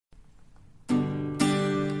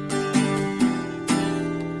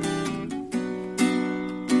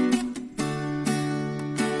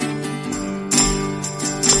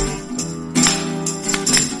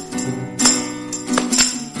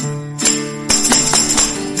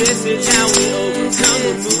This is how we overcome.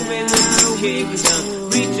 We're moving with the kingdom,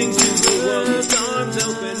 reaching to the world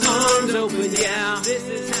with arms open, yeah. This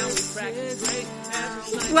is how we practice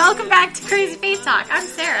grace. Welcome back to Crazy Faith Talk. I'm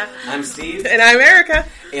Sarah. I'm Steve. And I'm Erica.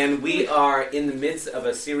 And we are in the midst of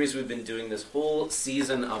a series we've been doing this whole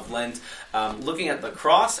season of Lent, looking at the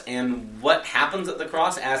cross and what happens at the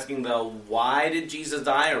cross, asking the why did Jesus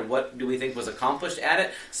die, or what do we think was accomplished at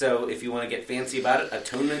it. So if you want to get fancy about it,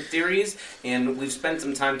 atonement theories. And we've spent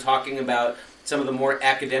some time talking about some of the more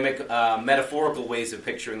academic, metaphorical ways of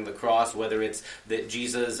picturing the cross, whether it's that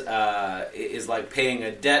Jesus is like paying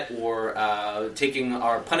a debt or taking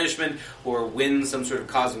our punishment or wins some sort of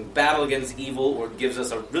cosmic battle against evil or gives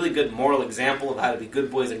us a really good moral example of how to be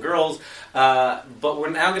good boys and girls. But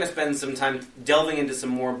we're now going to spend some time delving into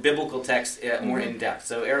some more biblical texts more in depth.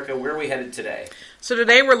 So, Erica, where are we headed today? So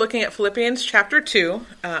today we're looking at Philippians chapter 2,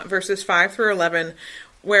 verses 5 through 11,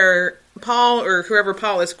 where Paul, or whoever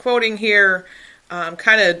Paul is quoting here,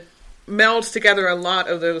 kind of melds together a lot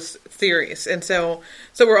of those theories. And so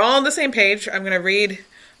we're all on the same page. I'm going to read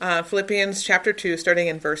Philippians chapter 2, starting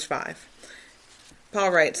in verse 5.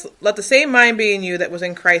 Paul writes, "Let the same mind be in you that was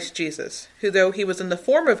in Christ Jesus, who though he was in the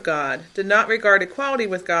form of God, did not regard equality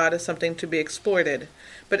with God as something to be exploited,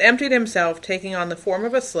 but emptied himself, taking on the form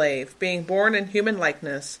of a slave, being born in human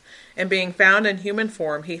likeness, and being found in human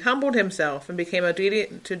form, he humbled himself and became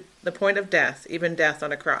obedient to the point of death, even death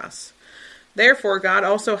on a cross. Therefore God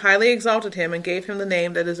also highly exalted him and gave him the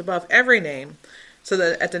name that is above every name, so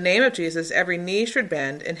that at the name of Jesus every knee should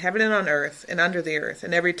bend, in heaven and on earth and under the earth,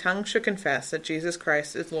 and every tongue should confess that Jesus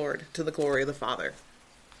Christ is Lord, to the glory of the Father."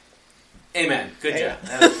 Amen. Good job.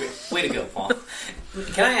 That was great. Way to go, Paul.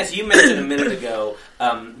 Can I ask, you mentioned a minute ago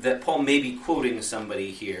that Paul may be quoting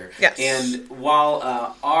somebody here. Yes. And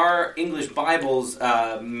while our English Bibles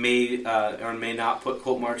may or may not put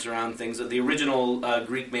quote marks around things, the original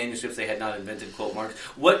Greek manuscripts, they had not invented quote marks.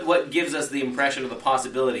 What gives us the impression of the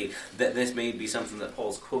possibility that this may be something that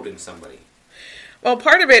Paul's quoting somebody? Well,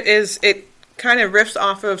 part of it is it kind of riffs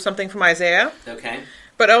off of something from Isaiah. Okay.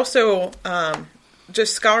 But also,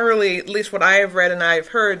 just scholarly, at least what I have read and I've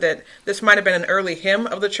heard, that this might have been an early hymn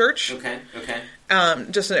of the church. Okay.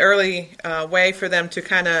 Just an early way for them to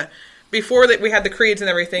kind of, before that we had the creeds and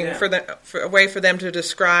everything, for a way for them to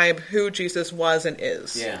describe who Jesus was and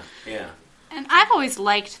is. Yeah. And I've always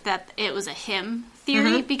liked that it was a hymn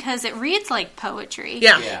theory because it reads like poetry.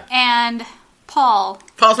 Yeah. And Paul's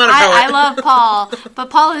not a poet. I love Paul, but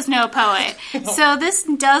Paul is no poet. So this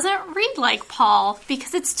doesn't read like Paul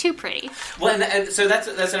because it's too pretty. Well, and so that's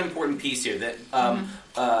an important piece here. That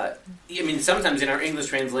I mean, sometimes in our English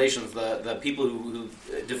translations, the people who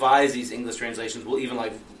devise these English translations will even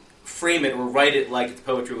like frame it or write it like it's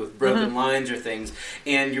poetry with broken lines or things.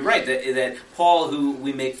 And you're right that Paul, who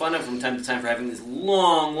we make fun of from time to time for having these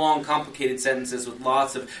long, complicated sentences with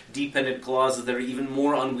lots of dependent clauses that are even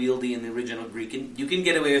more unwieldy in the original Greek, and you can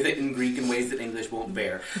get away with it in Greek in ways that English won't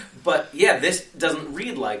bear. But yeah, this doesn't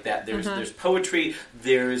read like that. There's poetry.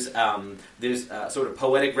 There's sort of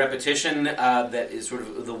poetic repetition that is sort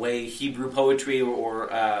of the way Hebrew poetry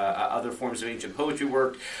or other forms of ancient poetry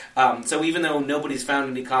worked. So even though nobody's found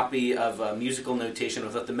any copy of musical notation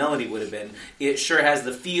of what the melody would have been, it sure has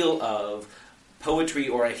the feel of poetry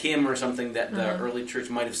or a hymn or something that the early church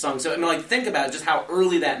might have sung. So, I mean, like, think about just how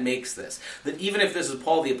early that makes this. That even if this is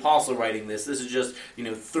Paul the Apostle writing this is just,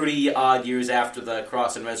 30-odd years after the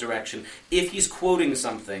cross and resurrection. If he's quoting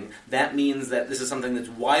something, that means that this is something that's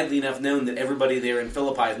widely enough known that everybody there in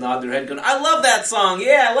Philippi is nodding their head going, I love that song!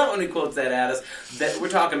 Yeah, I love it when he quotes that at us. That we're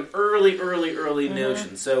talking early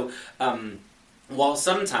notions. So, while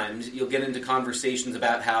sometimes you'll get into conversations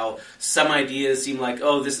about how some ideas seem like,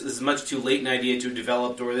 this is much too late an idea to have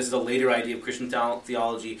developed, or this is a later idea of Christian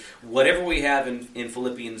theology, whatever we have in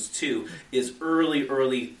Philippians 2 is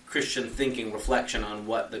early Christian thinking, reflection on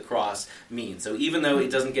what the cross means. So even though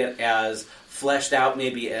it doesn't get as fleshed out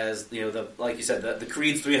maybe as, like you said, the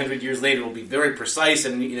creeds 300 years later will be very precise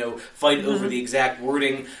and, fight over the exact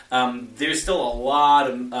wording. There's still a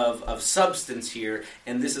lot of substance here,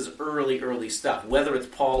 and this is early stuff. Whether it's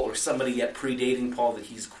Paul or somebody yet predating Paul that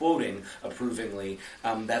he's quoting approvingly,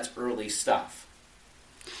 that's early stuff.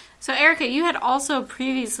 So, Erica, you had also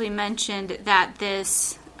previously mentioned that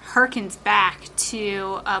this harkens back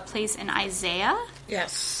to a place in Isaiah.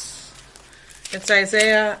 Yes. It's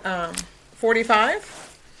Isaiah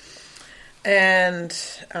 45. And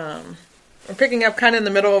we're picking up kind of in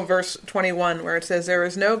the middle of verse 21, where it says, "There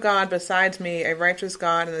is no God besides me, a righteous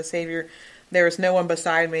God and a Savior. There is no one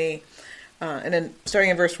beside me." And then starting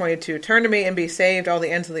in verse 22, "Turn to me and be saved, all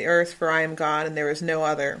the ends of the earth, for I am God and there is no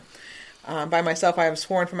other. By myself I have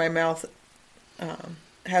sworn from my mouth,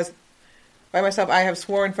 by myself I have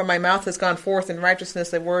sworn, from my mouth has gone forth in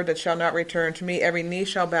righteousness a word that shall not return to me. Every knee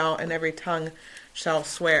shall bow and every tongue shall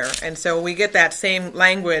swear. And so we get that same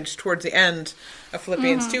language towards the end of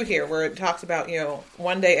Philippians 2 here, where it talks about,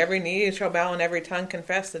 one day every knee shall bow and every tongue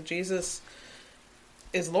confess that Jesus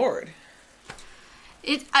is Lord.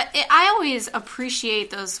 I always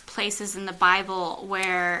appreciate those places in the Bible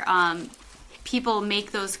where people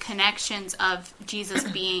make those connections of Jesus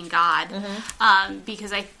being God,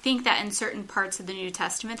 because I think that in certain parts of the New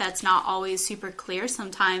Testament that's not always super clear.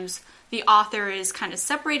 Sometimes the author is kind of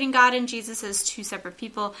separating God and Jesus as two separate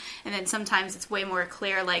people, and then sometimes it's way more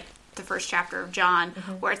clear, like the first chapter of John,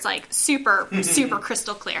 where it's like super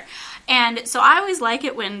crystal clear. And so I always like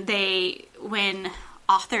it when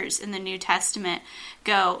authors in the New Testament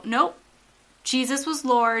go, nope, Jesus was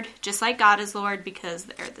Lord, just like God is Lord, because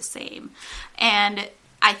they're the same. And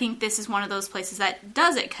I think this is one of those places that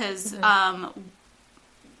does it, because the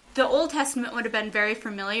Old Testament would have been very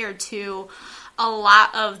familiar to a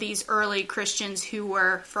lot of these early Christians who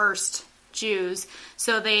were first Jews.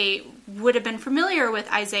 So they would have been familiar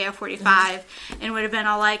with Isaiah 45 and would have been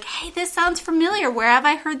all like, hey, this sounds familiar. Where have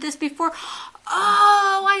I heard this before?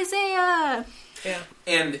 Oh, Isaiah. Yeah.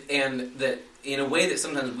 And that in a way that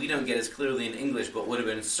sometimes we don't get as clearly in English, but would have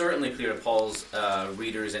been certainly clear to Paul's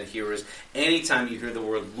readers and hearers, anytime you hear the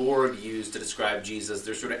word Lord used to describe Jesus,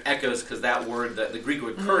 there's sort of echoes, because that word, the Greek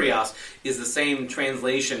word kurios, is the same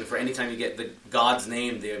translation for anytime you get the God's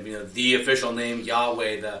name, the official name,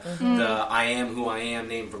 Yahweh, the I am who I am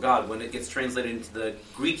name for God. When it gets translated into the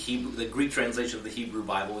Greek translation of the Hebrew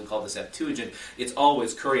Bible, we call the Septuagint, it's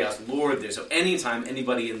always kurios, Lord there. So anytime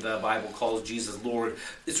anybody in the Bible calls Jesus Lord,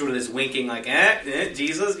 it's sort of this winking like,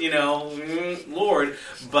 Jesus, Lord.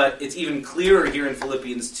 But it's even clearer here in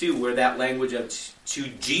Philippians 2, where that language of to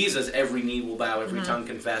Jesus every knee will bow, every tongue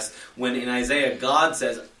confess, when in Isaiah God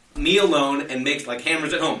says, me alone, and makes like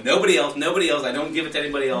hammers at home. Nobody else, I don't give it to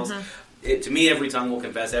anybody else. To me every tongue will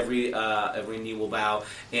confess, every knee will bow.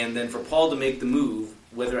 And then for Paul to make the move,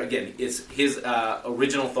 whether, again, it's his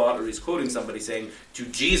original thought or he's quoting somebody saying, to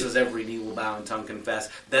Jesus every knee will bow and tongue confess,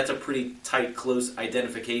 that's a pretty tight, close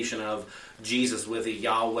identification of Jesus with a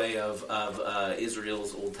Yahweh of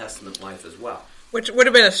Israel's Old Testament life as well. Which would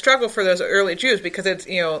have been a struggle for those early Jews, because it's,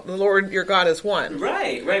 the Lord your God is one.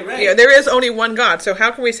 Right. There is only one God. So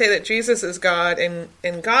how can we say that Jesus is God and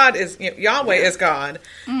God is, Yahweh is God?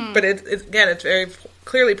 But it's very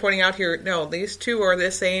clearly pointing out here, no, these two are the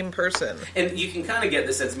same person. And you can kind of get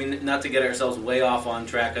the sense, not to get ourselves way off on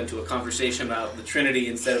track onto a conversation about the Trinity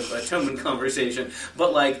instead of an atonement conversation,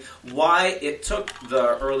 but like why it took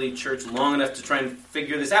the early church long enough to try and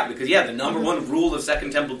figure this out. Because the number one rule of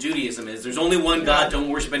Second Temple Judaism is there's only one God, don't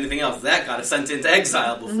worship anything else. That got us sent into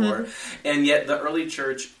exile before. And yet the early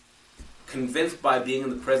church, convinced by being in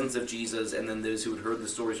the presence of Jesus, and then those who had heard the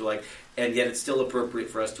stories were like, and yet it's still appropriate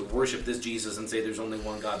for us to worship this Jesus and say there's only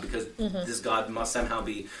one God, because this God must somehow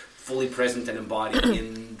be fully present and embodied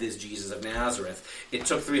in this Jesus of Nazareth. It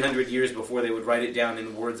took 300 years before they would write it down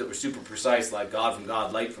in words that were super precise, like God from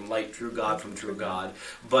God, light from light, true God from true God.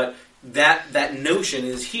 But that notion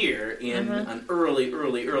is here in an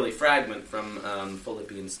early fragment from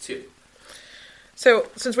Philippians 2. So,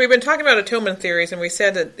 since we've been talking about atonement theories, and we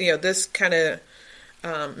said that this kind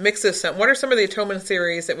of mixes some, what are some of the atonement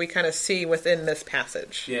theories that we kind of see within this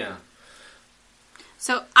passage? Yeah.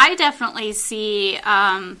 So I definitely see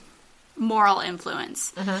moral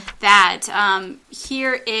influence. That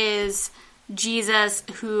here is Jesus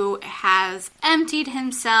who has emptied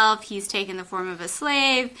himself. He's taken the form of a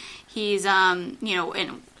slave. He's and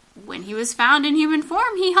when he was found in human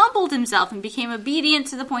form, he humbled himself and became obedient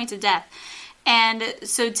to the point of death. And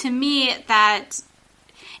so to me, that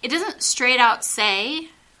it doesn't straight out say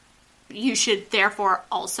you should therefore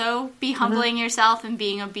also be humbling yourself and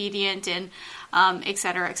being obedient and et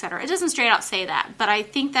cetera, et cetera. It doesn't straight out say that, but I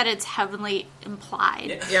think that it's heavily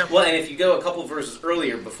implied. Yeah. Well, and if you go a couple verses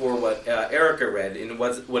earlier before what Erica read, in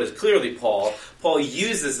what is clearly Paul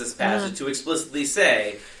uses this passage to explicitly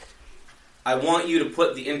say, I want you to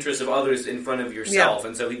put the interests of others in front of yourself. Yeah.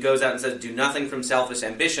 And so he goes out and says, do nothing from selfish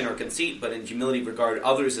ambition or conceit, but in humility regard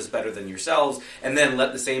others as better than yourselves, and then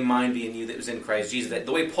let the same mind be in you that was in Christ Jesus.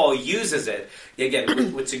 The way Paul uses it,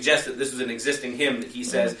 again, would suggest that this is an existing hymn that he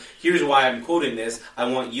says, here's why I'm quoting this.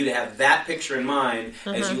 I want you to have that picture in mind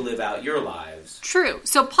as you live out your lives. True.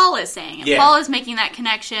 So Paul is saying it. Yeah. Paul is making that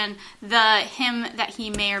connection. The hymn that he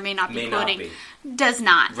may or may not be quoting does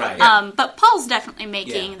not. Right. But Paul's definitely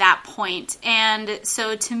making that point Right. And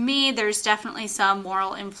so to me, there's definitely some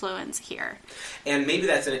moral influence here. And maybe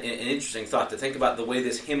that's an interesting thought to think about the way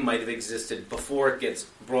this hymn might have existed before it gets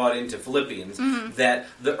brought into Philippians, that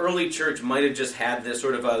the early church might have just had this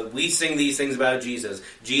sort of we sing these things about Jesus.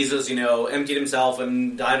 Jesus, emptied himself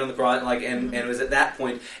and died on the cross, and it was at that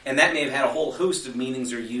point, and that may have had a whole host of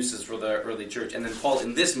meanings or uses for the early church. And then Paul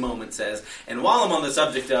in this moment says, and while I'm on the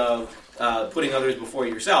subject of putting others before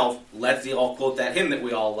yourself, let's all quote that hymn that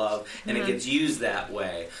we all love, and it gets used that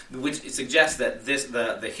way, which suggests that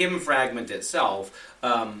the hymn fragment itself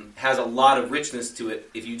has a lot of richness to it.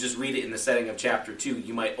 If you just read it in the setting of chapter 2,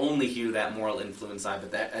 you might only hear that moral influence side,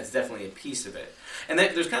 but that's definitely a piece of it. And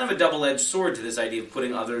there's kind of a double-edged sword to this idea of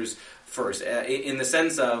putting others first, in the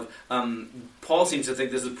sense of Paul seems to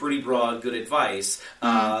think this is pretty broad, good advice,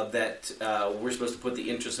 that we're supposed to put the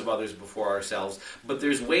interests of others before ourselves. But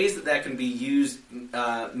there's ways that can be used,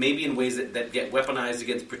 maybe in ways that get weaponized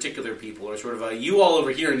against particular people, or sort of you all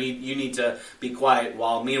over here you need to be quiet,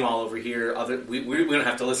 while meanwhile over here we don't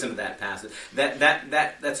have to listen to that passage.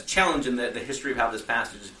 That's a challenge in the history of how this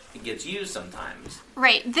passage gets used sometimes.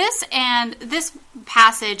 Right. This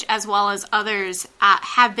passage, as well as others,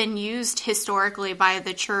 have been used historically by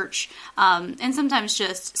the church, and sometimes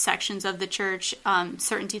just sections of the church,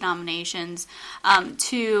 certain denominations,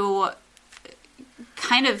 to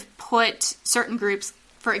kind of put certain groups,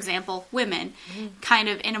 for example, women, kind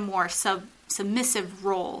of in a more submissive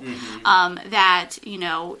role. That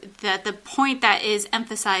the point that is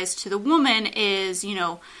emphasized to the woman is,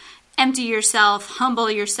 empty yourself, humble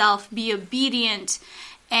yourself, be obedient.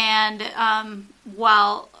 And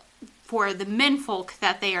while for the menfolk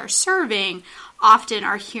that they are serving, often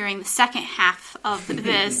are hearing the second half of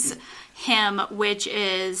this hymn, which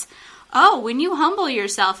is, when you humble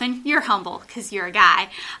yourself, and you're humble because you're a guy,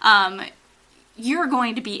 you're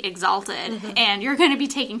going to be exalted, and you're going to be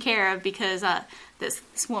taken care of because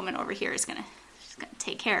this woman over here is going to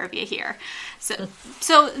take care of you here. So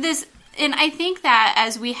this. And I think that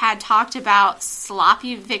as we had talked about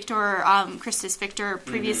sloppy Victor, Christus Victor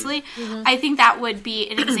previously, I think that would be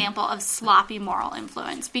an example of sloppy moral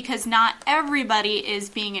influence, because not everybody is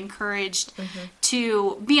being encouraged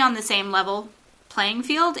to be on the same level playing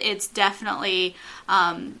field. It's definitely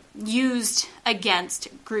used against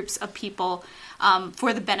groups of people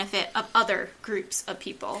for the benefit of other groups of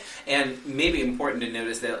people. And maybe important to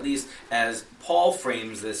notice that at least as Paul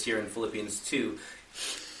frames this here in Philippians 2,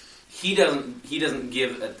 he doesn't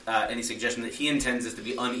give any suggestion that he intends this to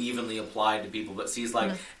be unevenly applied to people, but sees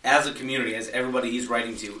as a community, as everybody he's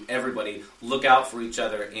writing to, everybody look out for each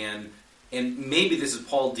other, and maybe this is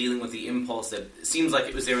Paul dealing with the impulse that seems like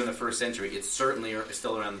it was there in the first century. It's certainly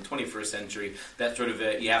still around the 21st century, that sort of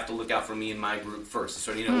you have to look out for me and my group first.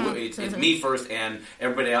 So it's me first and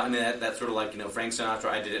everybody else. I mean that sort of Frank Sinatra,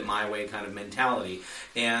 I did it my way kind of mentality,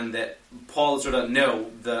 and that Paul sort of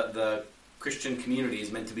the Christian community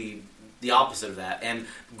is meant to be the opposite of that, and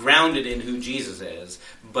grounded in who Jesus is.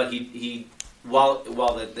 But he while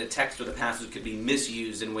the text or the passage could be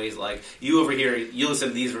misused in ways like, you over here, you listen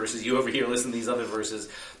to these verses, you over here, listen to these other verses,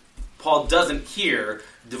 Paul doesn't here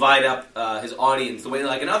divide up his audience the way,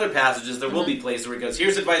 like in other passages, there will be places where he goes,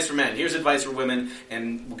 here's advice for men, here's advice for women,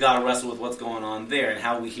 and we've got to wrestle with what's going on there and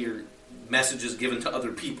how we hear messages given to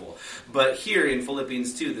other people. But here in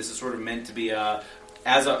Philippians 2, this is sort of meant to be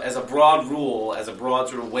as a broad rule, as a broad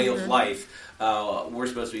sort of way of life. We're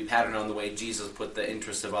supposed to be patterned on the way Jesus put the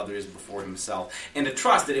interests of others before himself. And to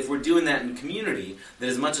trust that if we're doing that in community, that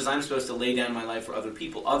as much as I'm supposed to lay down my life for other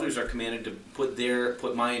people, others are commanded to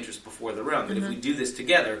put my interests before their own. That if we do this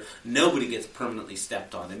together, nobody gets permanently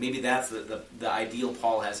stepped on. And maybe that's the ideal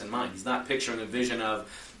Paul has in mind. He's not picturing a vision of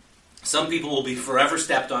some people will be forever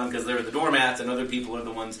stepped on because they're the doormats, and other people are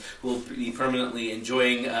the ones who will be permanently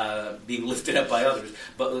enjoying being lifted up by others.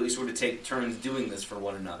 But we sort of take turns doing this for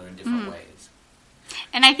one another in different ways.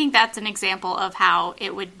 And I think that's an example of how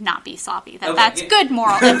it would not be sloppy. That's good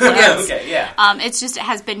moral influence. It's just it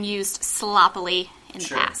has been used sloppily in the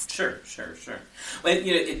past. Sure. Well,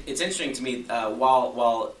 it's interesting to me,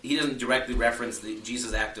 while he doesn't directly reference the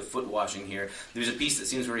Jesus act of foot washing here, there's a piece that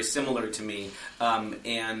seems very similar to me,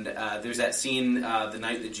 and there's that scene the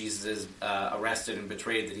night that Jesus is arrested and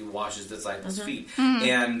betrayed, that he washes the disciples' feet.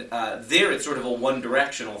 And there it's sort of a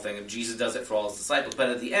one-directional thing, of Jesus does it for all his disciples, but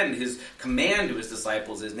at the end his command to his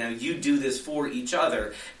disciples is, now you do this for each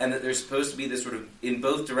other, and that there's supposed to be this sort of in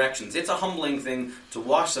both directions. It's a humbling thing to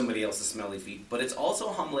wash somebody else's smelly feet, but it's also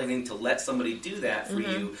a humbling thing to let somebody do that for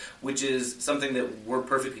you, which is something that we're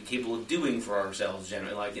perfectly capable of doing for ourselves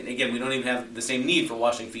generally. Like, and again, we don't even have the same need for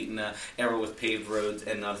washing feet in an era with paved roads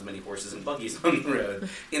and not as many horses and buggies on the road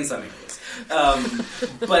in some areas.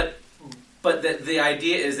 But the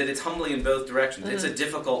idea is that it's humbling in both directions. It's a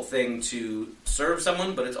difficult thing to serve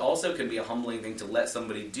someone, but it also can be a humbling thing to let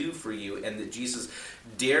somebody do for you, and that Jesus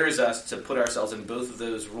dares us to put ourselves in both of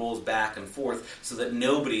those roles back and forth so that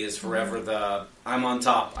nobody is forever the, I'm on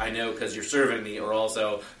top, I know because you're serving me, or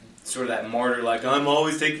also sort of that martyr, like, I'm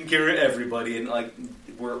always taking care of everybody, and like,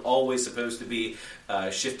 we're always supposed to be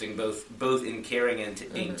shifting both in caring and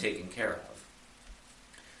being taken care of.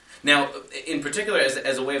 Now, in particular,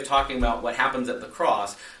 as a way of talking about what happens at the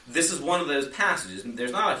cross, this is one of those passages, and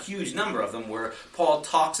there's not a huge number of them, where Paul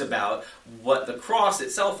talks about what the cross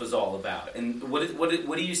itself is all about. And what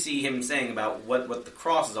do you see him saying about what the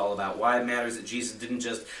cross is all about? Why it matters that Jesus didn't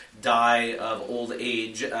just die of old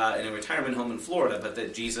age in a retirement home in Florida, but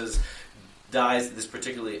that Jesus dies this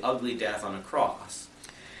particularly ugly death on a cross?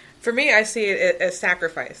 For me, I see it as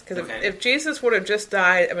sacrifice. Because if Jesus would have just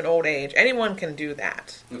died of an old age, anyone can do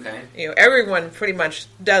that. Okay. Everyone pretty much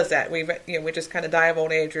does that. We just kind of die of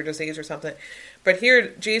old age or disease or something. But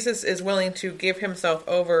here, Jesus is willing to give himself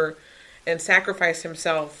over and sacrifice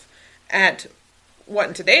himself at what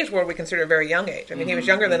in today's world we consider a very young age. I mean, he was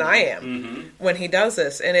younger than I am when he does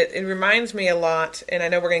this. And it reminds me a lot, and I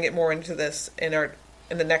know we're going to get more into this in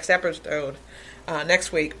the next episode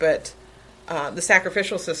next week, but the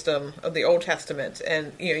sacrificial system of the Old Testament,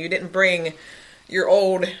 and you didn't bring your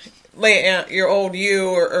old ewe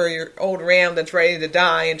or your old ram that's ready to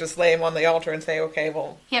die and just lay him on the altar and say, okay,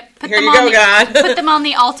 well, here you go, God. Put them on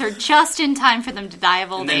the altar just in time for them to die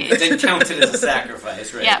of old age. Then count it as a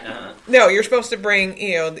sacrifice, right? Yep. No, you're supposed to bring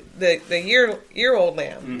the year old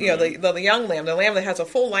lamb, the young lamb, the lamb that has a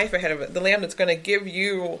full life ahead of it, the lamb that's going to give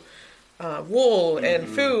you wool and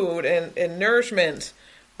food and nourishment.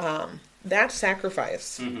 That's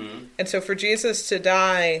sacrifice. And so for Jesus to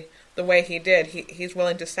die the way he did, he's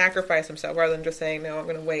willing to sacrifice himself rather than just saying, no, I'm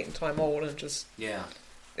going to wait until I'm old and just... Yeah.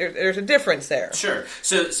 There's a difference there. Sure.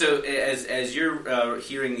 So as you're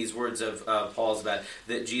hearing these words of Paul's about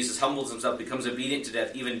that Jesus humbles himself, becomes obedient to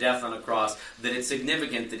death, even death on a cross, that it's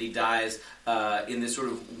significant that he dies in this sort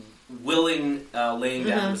of willing laying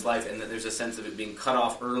down of his life, and that there's a sense of it being cut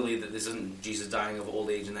off early, that this isn't Jesus dying of old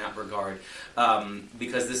age in that regard,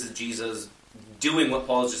 because this is Jesus doing what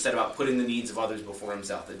Paul has just said about putting the needs of others before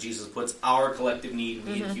himself, that Jesus puts our collective need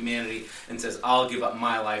in humanity and says, I'll give up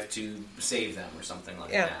my life to save them, or something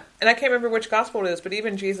like that. And I can't remember which gospel it is, but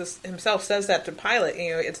even Jesus himself says that to Pilate,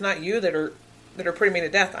 it's not you that are putting me to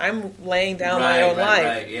death. I'm laying down my own life.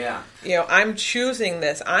 Right, yeah. I'm choosing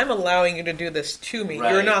this. I'm allowing you to do this to me.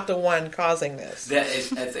 Right. You're not the one causing this.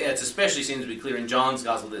 It's especially seems to be clear in John's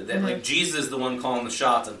gospel that like Jesus is the one calling the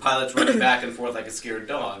shots, and Pilate's running back and forth like a scared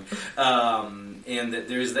dog. And that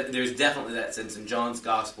there's definitely that sense in John's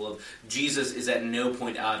gospel of Jesus is at no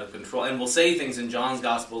point out of control, and will say things in John's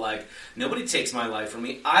gospel like, nobody takes my life from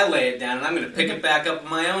me. I lay it down, and I'm going to pick it back up of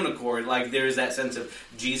my own accord. Like there's that sense of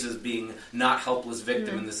Jesus being not helpless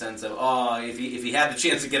victim in the sense of, if he had the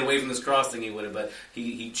chance to get away from this cross thing, he would have, but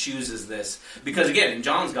he chooses this. Because again, in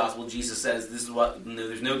John's gospel, Jesus says, this is what,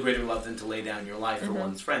 there's no greater love than to lay down your life for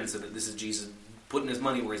one's friends, so that this is Jesus putting his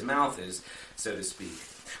money where his mouth is, so to speak.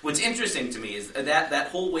 What's interesting to me is that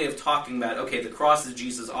whole way of talking about, okay, the cross is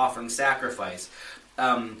Jesus offering sacrifice,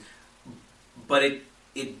 but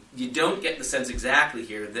you don't get the sense exactly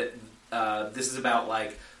here that this is about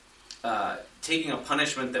like taking a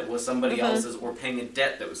punishment that was somebody else's or paying a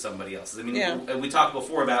debt that was somebody else's. I mean, we talked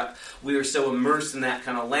before about we are so immersed in that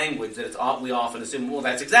kind of language that we often assume, well,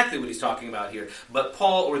 that's exactly what he's talking about here. But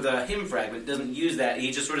Paul, or the hymn fragment, doesn't use that. He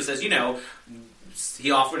just sort of says,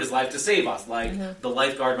 he offered his life to save us, like the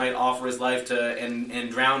lifeguard might offer his life to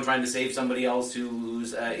and drown trying to save somebody else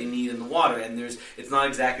who's in need in the water. And it's not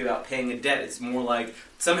exactly about paying a debt. It's more like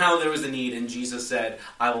somehow there was a need, and Jesus said,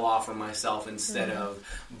 "I will offer myself instead of."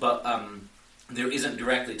 But there isn't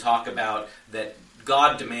directly talk about that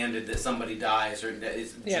God demanded that somebody dies, or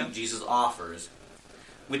that Jesus offers.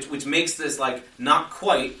 Which makes this like not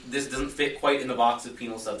quite. This doesn't fit quite in the box of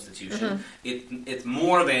penal substitution. It's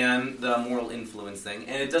more than the moral influence thing,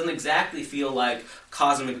 and it doesn't exactly feel like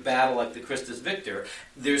cosmic battle like the Christus Victor.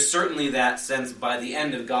 There's certainly that sense by the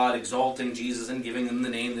end of God exalting Jesus and giving him the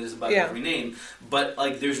name that is above every name. But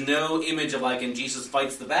like, there's no image of like, and Jesus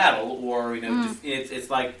fights the battle, or it's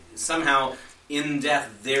like somehow. In death,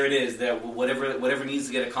 there it is. That whatever needs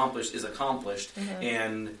to get accomplished is accomplished,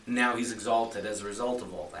 and now he's exalted as a result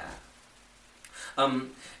of all that.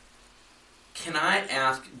 Can I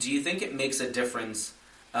ask? Do you think it makes a difference?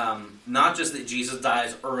 Not just that Jesus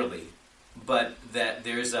dies early, but that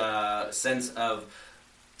there's a sense of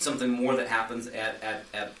something more that happens at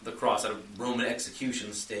the cross, at a Roman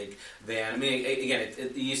execution stake, than, I mean, again,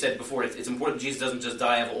 you said before, it's important Jesus doesn't just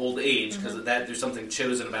die of old age, because of that, there's something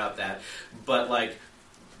chosen about that. But, like,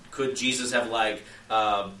 could Jesus have, like,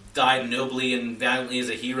 died nobly and valiantly as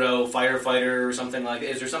a hero, firefighter, or something like that?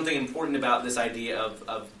 Is there something important about this idea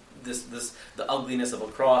of the ugliness of a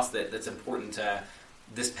cross that's important to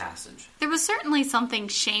this passage? There was certainly something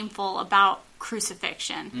shameful about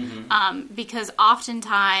crucifixion, because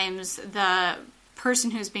oftentimes the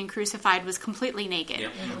person who's being crucified was completely naked.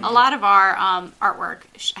 Yep. A lot of our artwork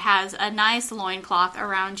has a nice loincloth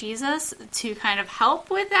around Jesus to kind of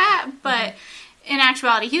help with that, but in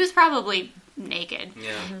actuality, he was probably naked.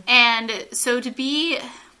 Yeah. And so to be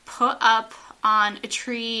put up on a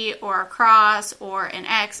tree or a cross or an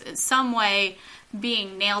X in some way,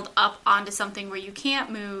 being nailed up onto something where you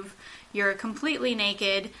can't move, you're completely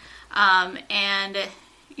naked, and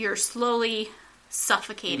you're slowly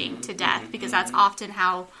suffocating to death, because that's often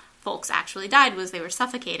how folks actually died, was they were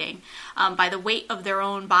suffocating by the weight of their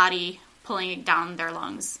own body pulling down their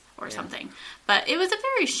lungs or something. But it was a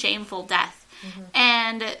very shameful death.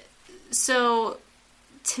 And so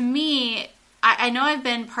to me, I know I've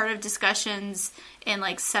been part of discussions in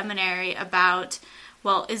like seminary about,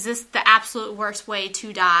 well, is this the absolute worst way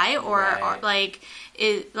to die, or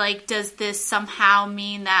does this somehow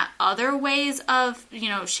mean that other ways of,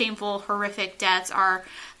 shameful, horrific deaths are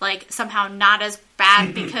like somehow not as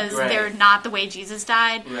bad because they're not the way Jesus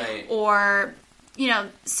died, or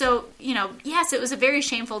yes, it was a very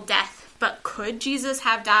shameful death, but could Jesus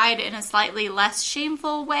have died in a slightly less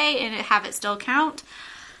shameful way and have it still count?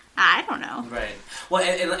 I don't know. Right. Well,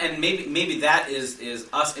 and maybe that is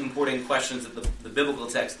us importing questions that the biblical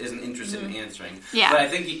text isn't interested in answering. Yeah. But I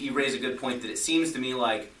think you raise a good point, that it seems to me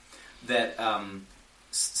like that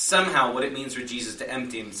somehow what it means for Jesus to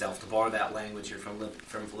empty himself, to borrow that language here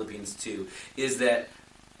from Philippians 2, is that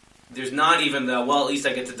there's not even the, well, at least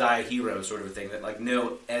I get to die a hero sort of a thing. That, like,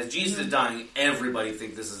 no, as Jesus is dying, everybody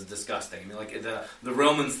thinks this is disgusting. I mean, like, the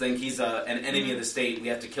Romans think he's an enemy of the state, we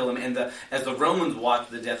have to kill him. And as the Romans watch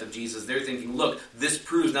the death of Jesus, they're thinking, look, this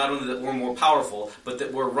proves not only that we're more powerful, but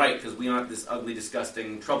that we're right, because we aren't this ugly,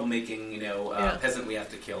 disgusting, troublemaking, peasant we have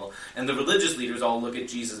to kill. And the religious leaders all look at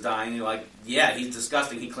Jesus dying, and like, yeah, he's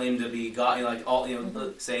disgusting. He claimed to be God.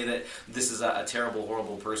 Say that this is a terrible,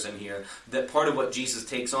 horrible person here. That part of what Jesus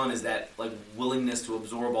takes on is that like willingness to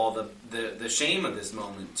absorb all the shame of this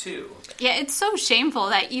moment too. Yeah, it's so shameful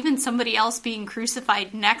that even somebody else being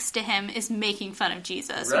crucified next to him is making fun of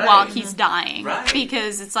Jesus while he's dying. Right.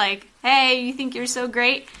 Because it's like, hey, you think you're so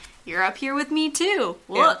great? You're up here with me too.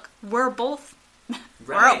 Look, we're both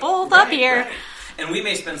up here. Right. And we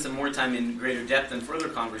may spend some more time in greater depth and further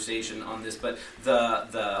conversation on this, but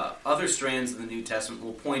the other strands of the New Testament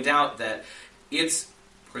will point out that it's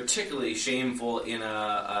particularly shameful in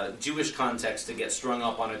a Jewish context to get strung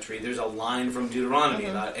up on a tree. There's a line from Deuteronomy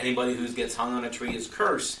about anybody who gets hung on a tree is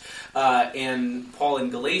cursed. And Paul in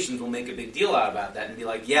Galatians will make a big deal out about that and be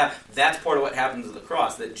like, yeah, that's part of what happens at the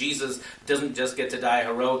cross, that Jesus doesn't just get to die a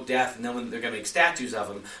heroic death knowing they're going to make statues of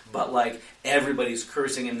him, but like everybody's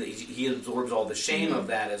cursing him, that he absorbs all the shame of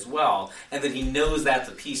that as well, and that he knows that's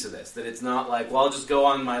a piece of this, that it's not like, well, I'll just go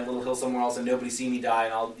on my little hill somewhere else and nobody see me die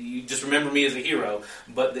and you just remember me as a hero,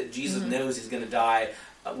 but that Jesus knows he's going to die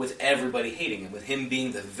with everybody hating him, with him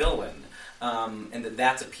being the villain, and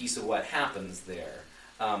that's a piece of what happens there.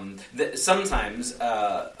 That sometimes,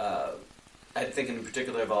 I think in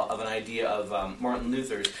particular of an idea of Martin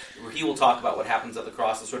Luther's, where he will talk about what happens at the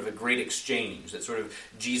cross as sort of a great exchange, that sort of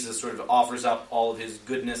Jesus sort of offers up all of his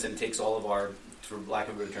goodness and takes all of our, for lack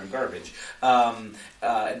of a better term, garbage.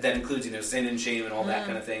 That includes, sin and shame and all that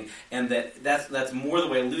kind of thing. And that's more the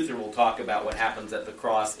way Luther will talk about what happens at the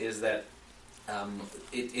cross, is that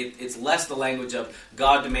it's less the language of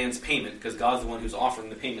God demands payment, because God's the one who's offering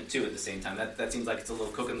the payment too at the same time. That seems like it's a little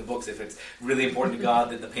cook in the books if it's really important to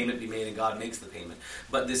God that the payment be made and God makes the payment.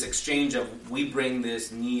 But this exchange of we bring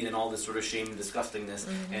this need and all this sort of shame and disgustingness,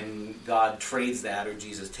 and God trades that, or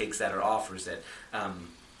Jesus takes that or offers it.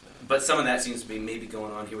 But some of that seems to be maybe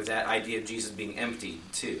going on here with that idea of Jesus being emptied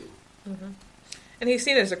too. And he's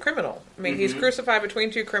seen as a criminal. I mean, he's crucified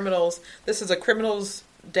between two criminals. This is a criminal's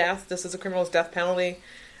death. This is a criminal's death penalty.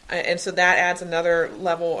 And so that adds another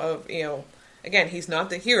level of, again, he's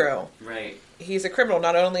not the hero. Right. He's a criminal,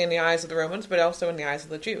 not only in the eyes of the Romans, but also in the eyes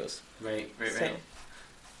of the Jews. Right.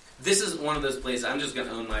 This is one of those places, I'm just going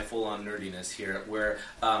to own my full-on nerdiness here, where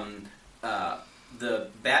the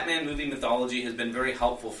Batman movie mythology has been very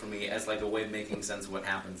helpful for me as like a way of making sense of what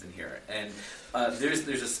happens in here. And there's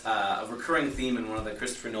a recurring theme in one of the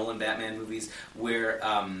Christopher Nolan Batman movies where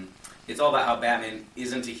it's all about how Batman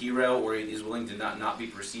isn't a hero, or he is willing to not be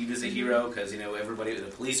perceived as a hero, because, everybody, the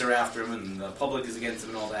police are after him, and the public is against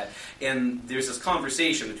him, and all that. And there's this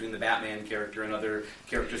conversation between the Batman character and other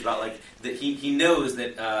characters about, like, that he knows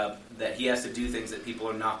that that he has to do things that people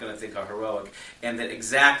are not going to think are heroic, and that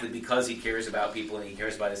exactly because he cares about people and he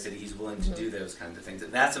cares about his city, he's willing to do those kinds of things.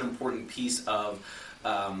 That's an important piece of,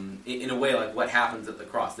 in a way, like what happens at the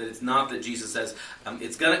cross. That it's not that Jesus says,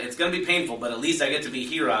 it's gonna be painful, but at least I get to be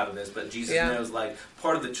here out of this. But Jesus knows, like,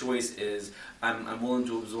 part of the choice is I'm willing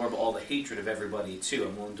to absorb all the hatred of everybody too.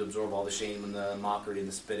 I'm willing to absorb all the shame and the mockery and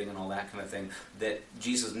the spitting and all that kind of thing. That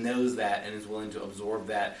Jesus knows that and is willing to absorb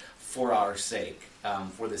that for our sake,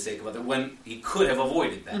 for the sake of others, when he could have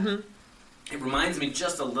avoided that. Mm-hmm. It reminds me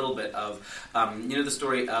just a little bit of, the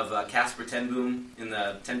story of Caspar Ten Boom in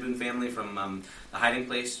the Ten Boom family from The Hiding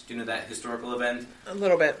Place. Do you know that historical event? A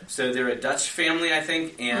little bit. So they're a Dutch family, I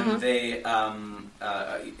think, and they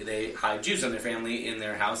hide Jews in their family in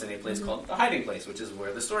their house in a place called The Hiding Place, which is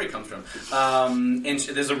where the story comes from. And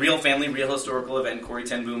there's a real family, real historical event. Corrie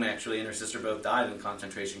Ten Boom actually and her sister both died in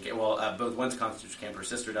concentration camp. Well, both went to concentration camp. Her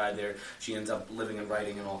sister died there. She ends up living and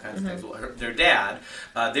writing and all kinds of things. Well, their dad,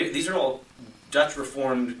 these are all Dutch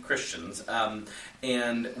Reformed Christians,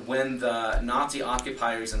 and when the Nazi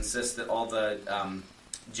occupiers insist that all the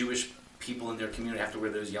Jewish people in their community have to wear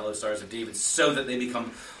those yellow stars of David so that they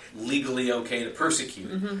become legally okay to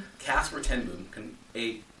persecute, Caspar Ten Boom,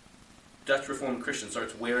 a Dutch Reformed Christian,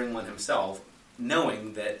 starts wearing one himself,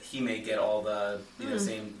 knowing that he may get all the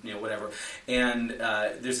same whatever. And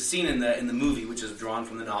there's a scene in the movie which is drawn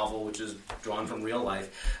from the novel, which is drawn from real life,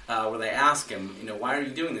 where they ask him, why are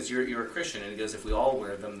you doing this? You're a Christian, and he goes, if we all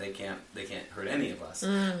wear them, they can't hurt any of us.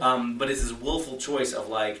 But it's this willful choice of,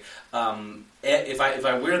 like, if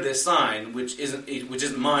I wear this sign, which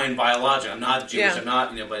isn't mine biologically, I'm not Jewish, I'm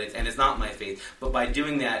not, it's not my faith. But by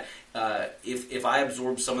doing that, if I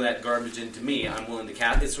absorb some of that garbage into me, I'm willing to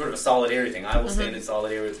cast. It's sort of a solidarity thing. I will stand in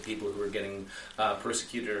solidarity with the people who are getting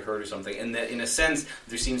persecuted or hurt or something. And that, in a sense,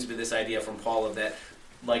 there seems to be this idea from Paul of that,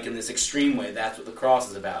 like, in this extreme way, that's what the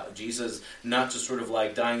cross is about. Jesus not just sort of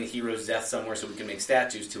like dying a hero's death somewhere so we can make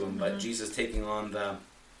statues to him, but Jesus taking on the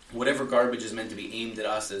whatever garbage is meant to be aimed at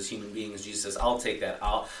us as human beings. Jesus says, I'll take that.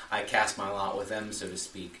 I cast my lot with them, so to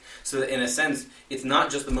speak. So that, in a sense, it's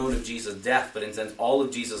not just the moment of Jesus' death, but in a sense, all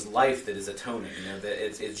of Jesus' life that is atoning. That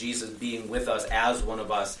it's Jesus being with us as one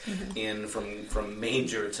of us in from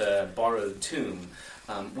manger to borrowed tomb.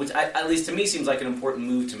 Which, at least to me, seems like an important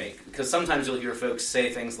move to make. Because sometimes you'll hear folks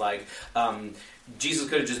say things like, Jesus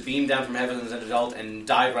could have just beamed down from heaven as an adult and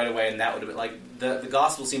died right away, and that would have been, like, the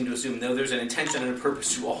gospel seem to assume, no, there's an intention and a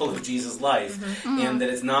purpose to all of Jesus' life, and that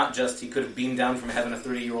it's not just he could have beamed down from heaven, a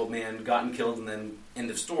 30-year-old man, gotten killed, and then end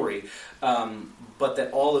of story, but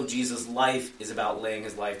that all of Jesus' life is about laying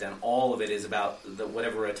his life down. All of it is about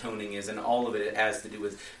whatever atoning is, and all of it has to do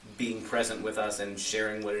with being present with us and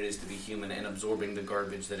sharing what it is to be human and absorbing the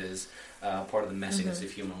garbage that is part of the messiness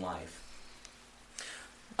of human life.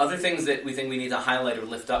 Other things that we think we need to highlight or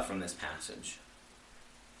lift up from this passage?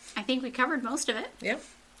 I think we covered most of it. Yep.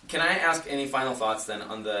 Can I ask any final thoughts then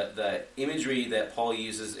on the imagery that Paul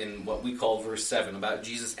uses in what we call verse 7 about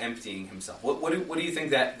Jesus emptying himself? What do you think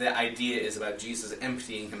that the idea is about Jesus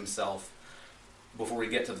emptying himself before we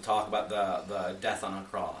get to the talk about the death on a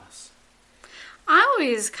cross? I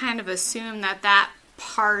always kind of assume that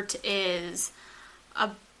part is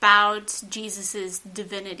about Jesus'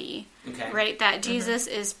 divinity, right? That Jesus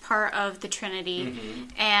is part of the Trinity,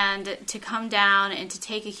 and to come down and to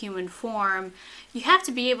take a human form, you have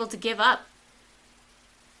to be able to give up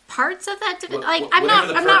parts of that divinity. Like, I'm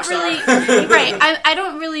not really right. I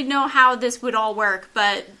don't really know how this would all work,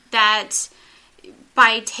 but that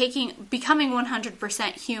by becoming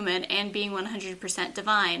 100% human and being 100%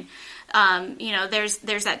 divine, there's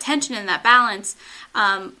that tension and that balance,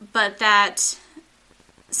 but that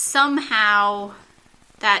somehow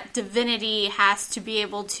that divinity has to be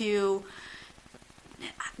able to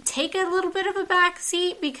take a little bit of a back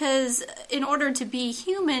seat, because in order to be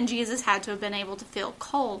human, Jesus had to have been able to feel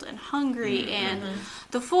cold and hungry and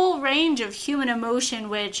the full range of human emotion,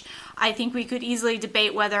 which I think we could easily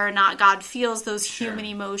debate whether or not God feels those human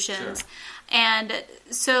emotions. And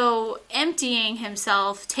so emptying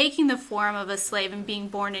himself, taking the form of a slave and being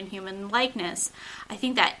born in human likeness, I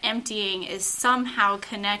think that emptying is somehow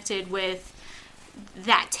connected with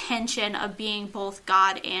that tension of being both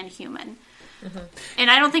God and human.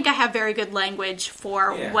 And I don't think I have very good language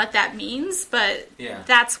for what that means, but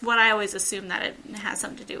that's what I always assume that it has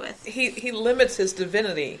something to do with. He limits his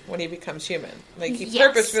divinity when he becomes human. Like, he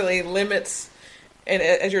purposefully limits And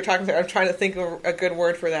as you're talking, I'm trying to think of a good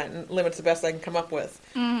word for that, and limit's the best I can come up with.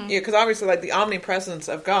 Because obviously, like, the omnipresence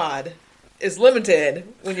of God is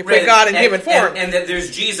limited when you put God in human form. And that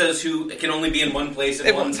there's Jesus who can only be in one place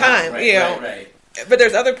at one time. Right, right. But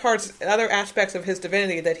there's other aspects of his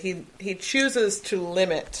divinity that he chooses to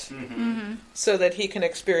limit so that he can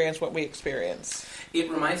experience what we experience. It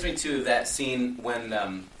reminds me, too, of that scene when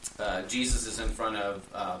Jesus is in front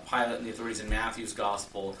of Pilate and the authorities in Matthew's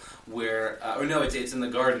Gospel, where, it's in the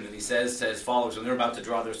garden, and he says to his followers, when they're about to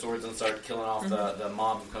draw their swords and start killing off the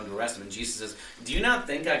mob who've come to arrest him, and Jesus says, do you not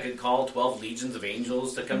think I could call 12 legions of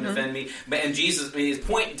angels to come defend me? And Jesus, his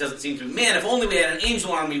point doesn't seem to be, man, if only we had an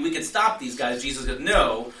angel army, we could stop these guys. Jesus goes,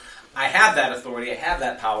 no, I have that authority, I have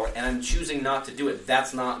that power, and I'm choosing not to do it.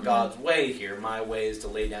 That's not God's way here. My way is to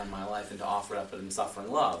lay down my life and to offer it up in suffering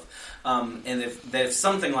love. And if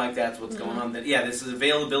something like that's what's going on, then this is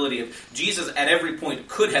availability of Jesus at every point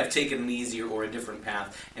could have taken an easier or a different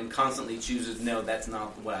path, and constantly chooses, no, that's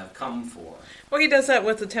not what I've come for. Well, he does that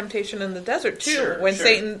with the temptation in the desert too, when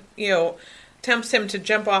Satan, tempts him to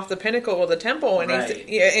jump off the pinnacle of the temple, and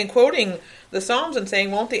he's quoting the Psalms and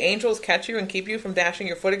saying, won't the angels catch you and keep you from dashing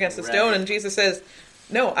your foot against the stone? And Jesus says,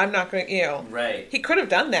 no, I'm not going to, He could have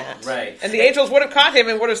done that. Right. And the angels would have caught him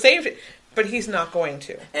and would have saved him, but he's not going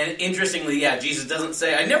to. And interestingly, Jesus doesn't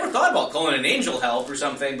say, I never thought about calling an angel help or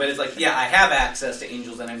something, but it's like, I have access to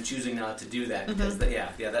angels and I'm choosing not to do that. Because,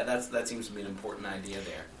 that seems to be an important idea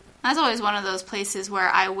there. That's always one of those places where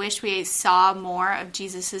I wish we saw more of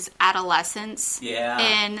Jesus' adolescence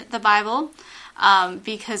in the Bible,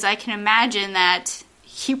 because I can imagine that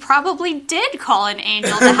he probably did call an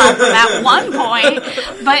angel to help him at one point,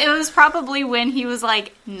 but it was probably when he was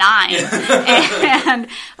like 9 and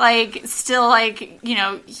still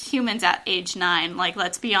humans at age 9,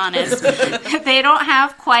 let's be honest, they don't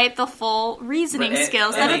have quite the full reasoning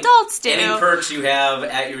skills that adults do. Any perks you have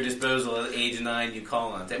at your disposal at age 9 you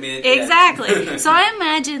call on. Exactly. So I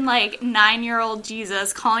imagine 9-year-old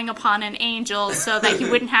Jesus calling upon an angel so that he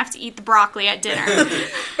wouldn't have to eat the broccoli at dinner.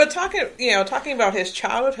 But talking about his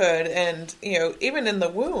childhood and even in the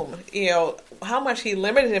womb, how much he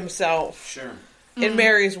limited himself in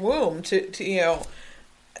Mary's womb to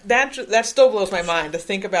that still blows my mind to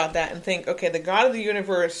think about that and think, okay, the God of the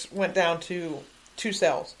universe went down to 2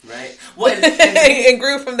 cells, right? Well, and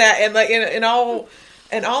grew from that,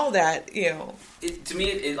 and all of that, to me,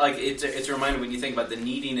 it's a reminder when you think about the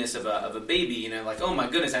neediness of a baby, oh my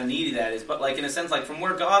goodness, how needy that is. But in a sense, from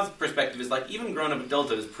where God's perspective is, even grown-up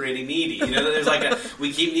adulthood is pretty needy. There's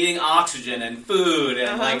we keep needing oxygen and food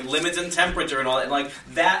and limits in temperature and all that.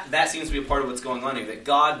 And that seems to be a part of what's going on here. That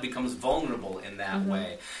God becomes vulnerable in that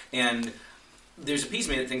way. And there's a piece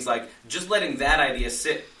of me that thinks just letting that idea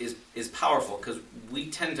sit is powerful, because we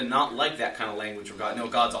tend to not like that kind of language from God. No,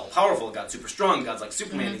 God's all powerful, God's super strong, God's like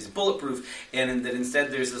Superman, he's bulletproof, and that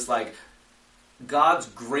instead there's this God's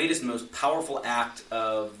greatest, most powerful act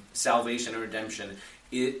of salvation and redemption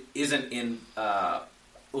isn't in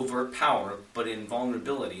overt power, but in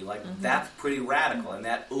vulnerability. That's pretty radical, and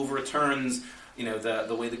that overturns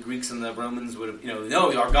the way the Greeks and the Romans would have,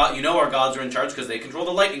 no, our God, our gods are in charge because they control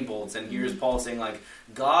the lightning bolts. And here's Paul saying,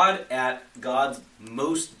 God at God's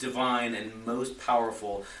most divine and most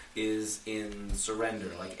powerful is in surrender.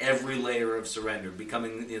 Every layer of surrender,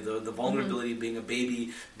 becoming the vulnerability of being a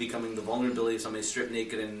baby, becoming the vulnerability of somebody stripped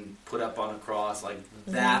naked and put up on a cross.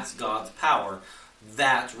 That's God's power.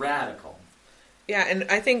 That's radical. Yeah, and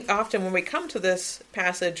I think often when we come to this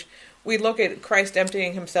passage, we look at Christ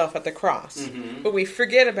emptying himself at the cross, but we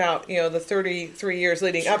forget about, the 33 years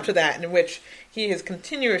leading up to that, in which he has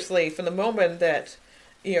continuously, from the moment that,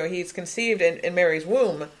 he's conceived in Mary's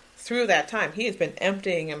womb, through that time, he has been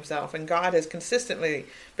emptying himself, and God has consistently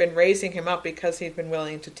been raising him up because he's been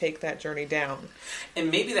willing to take that journey down.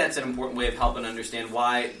 And maybe that's an important way of helping understand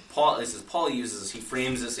why Paul uses, he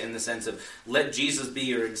frames this in the sense of, let Jesus be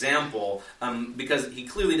your example, because he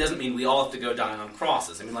clearly doesn't mean we all have to go die on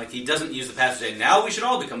crosses. He doesn't use the passage saying, now we should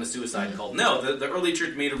all become a suicide cult. No, the early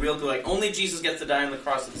church made a real clear, only Jesus gets to die on the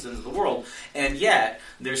cross of the sins of the world. And yet,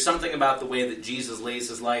 there's something about the way that Jesus lays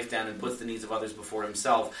his life down and puts the needs of others before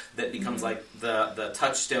himself that becomes the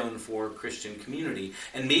touchstone for Christian community.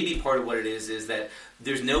 And maybe part of what it is that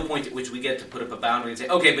there's no point at which we get to put up a boundary and say,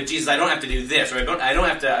 okay, but Jesus, I don't have to do this, or I don't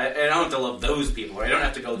have to love those people, or I don't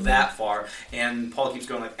have to go that far. And Paul keeps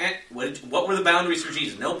going what were the boundaries for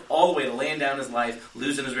Jesus? Nope, all the way to laying down his life,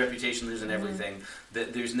 losing his reputation, losing everything.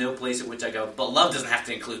 That there's no place at which I go, but love doesn't have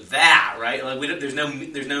to include that, right? There's no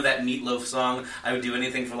that Meatloaf song, I would do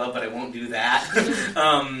anything for love, but I won't do that.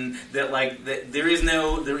 There is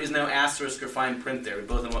no asterisk or fine print there,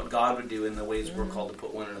 both in what God would do and the ways we're called to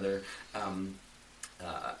put one another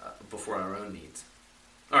before our own needs.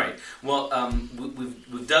 All right. Well,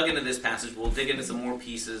 we've dug into this passage. We'll dig into some more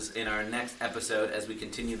pieces in our next episode as we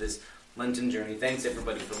continue this Lenten journey. Thanks,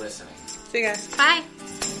 everybody, for listening. See you guys.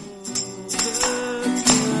 Bye.